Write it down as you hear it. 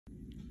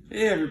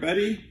Hey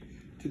everybody!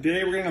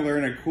 Today we're going to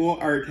learn a cool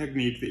art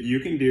technique that you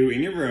can do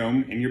in your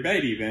room, in your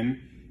bed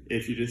even,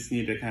 if you just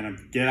need to kind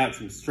of get out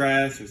some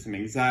stress or some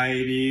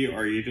anxiety,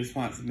 or you just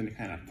want something to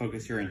kind of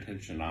focus your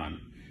attention on.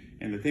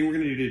 And the thing we're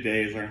going to do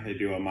today is learn how to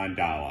do a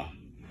mandala.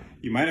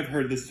 You might have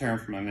heard this term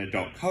from an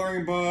adult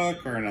coloring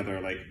book or another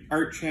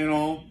art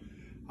channel.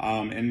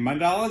 And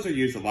mandalas are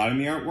used a lot in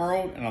the art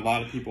world, and a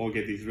lot of people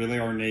get these really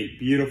ornate,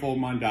 beautiful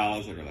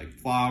mandalas that are like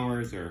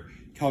flowers or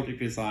Celtic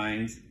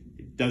designs.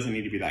 It doesn't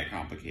need to be that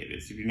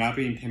complicated, so do not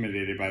be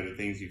intimidated by the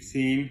things you've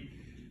seen.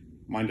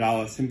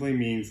 Mandala simply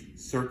means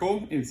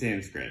circle in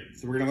Sanskrit.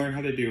 So we're going to learn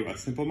how to do a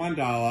simple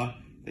mandala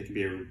that can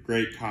be a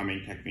great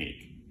calming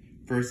technique.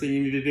 First thing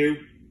you need to do,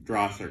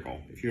 draw a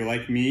circle. If you're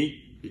like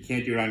me, you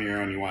can't do it on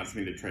your own, you want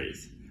something to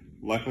trace.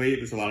 Luckily,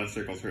 there's a lot of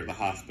circles here at the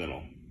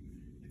hospital.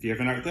 If you have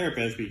an art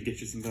therapist, we can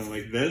get you something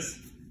like this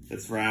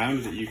that's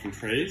round that you can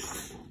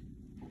trace.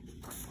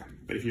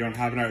 But if you don't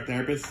have an art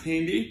therapist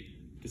handy,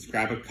 just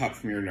grab a cup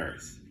from your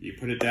nurse. You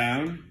put it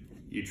down,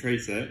 you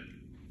trace it.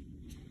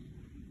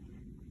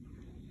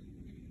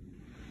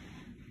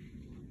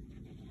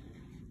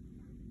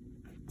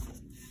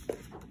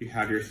 You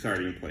have your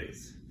starting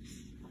place.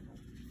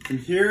 From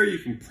here, you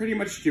can pretty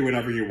much do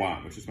whatever you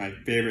want, which is my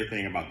favorite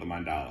thing about the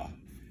mandala.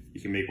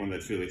 You can make one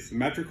that's really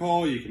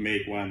symmetrical, you can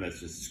make one that's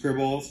just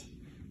scribbles.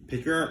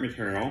 Pick your art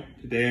material.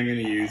 Today I'm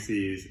going to use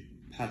these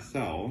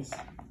pastels.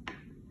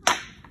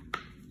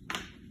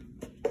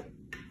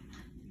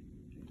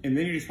 And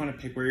then you just want to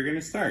pick where you're going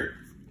to start.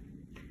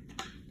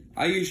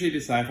 I usually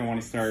decide if I want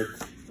to start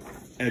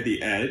at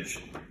the edge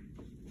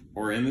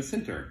or in the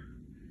center.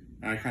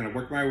 And I kind of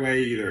work my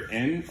way either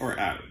in or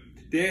out.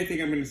 Today I think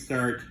I'm going to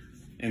start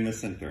in the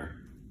center.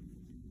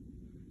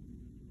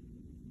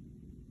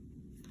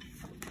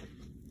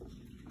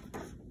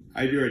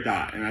 I do a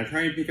dot, and I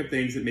try and pick up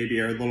things that maybe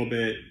are a little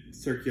bit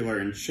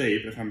circular in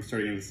shape if I'm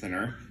starting in the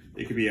center.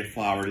 It could be a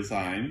flower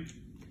design.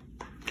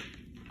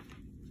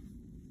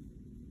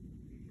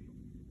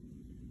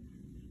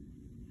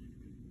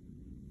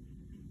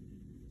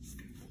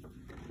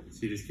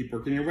 So you just keep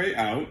working your way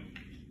out.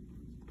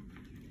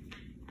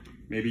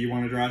 Maybe you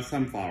want to draw a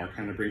sunflower,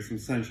 kind of bring some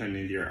sunshine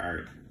into your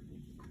art.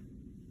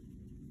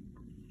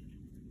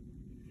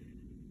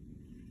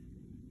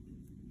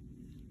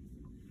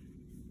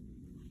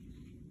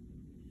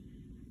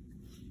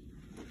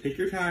 Take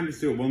your time, just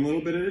do it one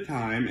little bit at a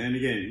time. And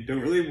again,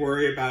 don't really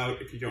worry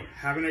about if you don't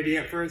have an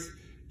idea at first.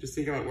 Just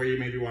think about where you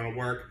maybe want to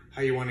work,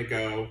 how you want to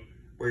go,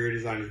 where your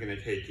design is going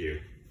to take you.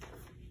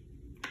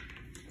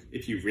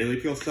 If you really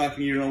feel stuck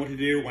and you don't know what to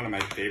do, one of my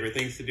favorite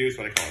things to do is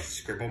what I call a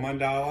scribble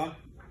mandala.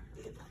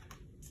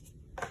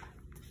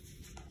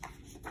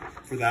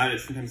 For that,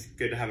 it's sometimes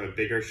good to have a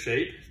bigger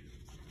shape.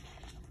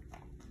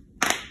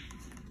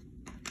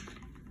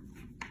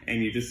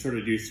 And you just sort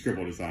of do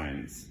scribble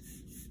designs.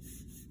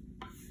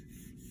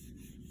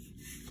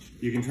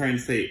 You can try and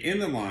stay in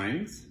the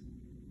lines,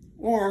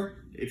 or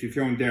if you're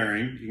feeling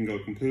daring, you can go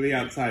completely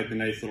outside the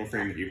nice little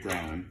frame that you've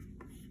drawn.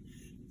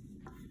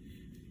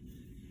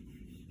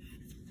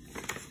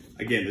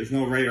 Again, there's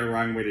no right or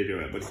wrong way to do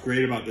it. What's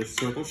great about this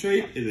circle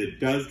shape is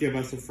it does give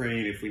us a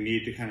frame if we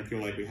need to kind of feel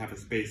like we have a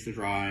space to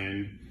draw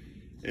in.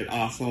 It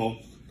also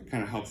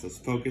kind of helps us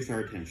focus our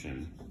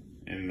attention.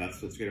 And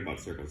that's what's good about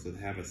circles, is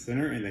they have a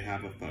center and they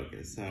have a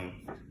focus. So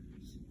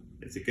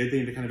it's a good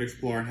thing to kind of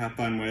explore and have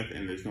fun with,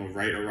 and there's no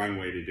right or wrong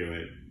way to do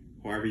it.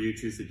 However you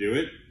choose to do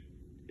it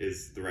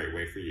is the right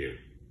way for you.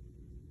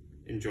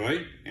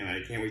 Enjoy, and I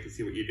can't wait to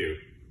see what you do.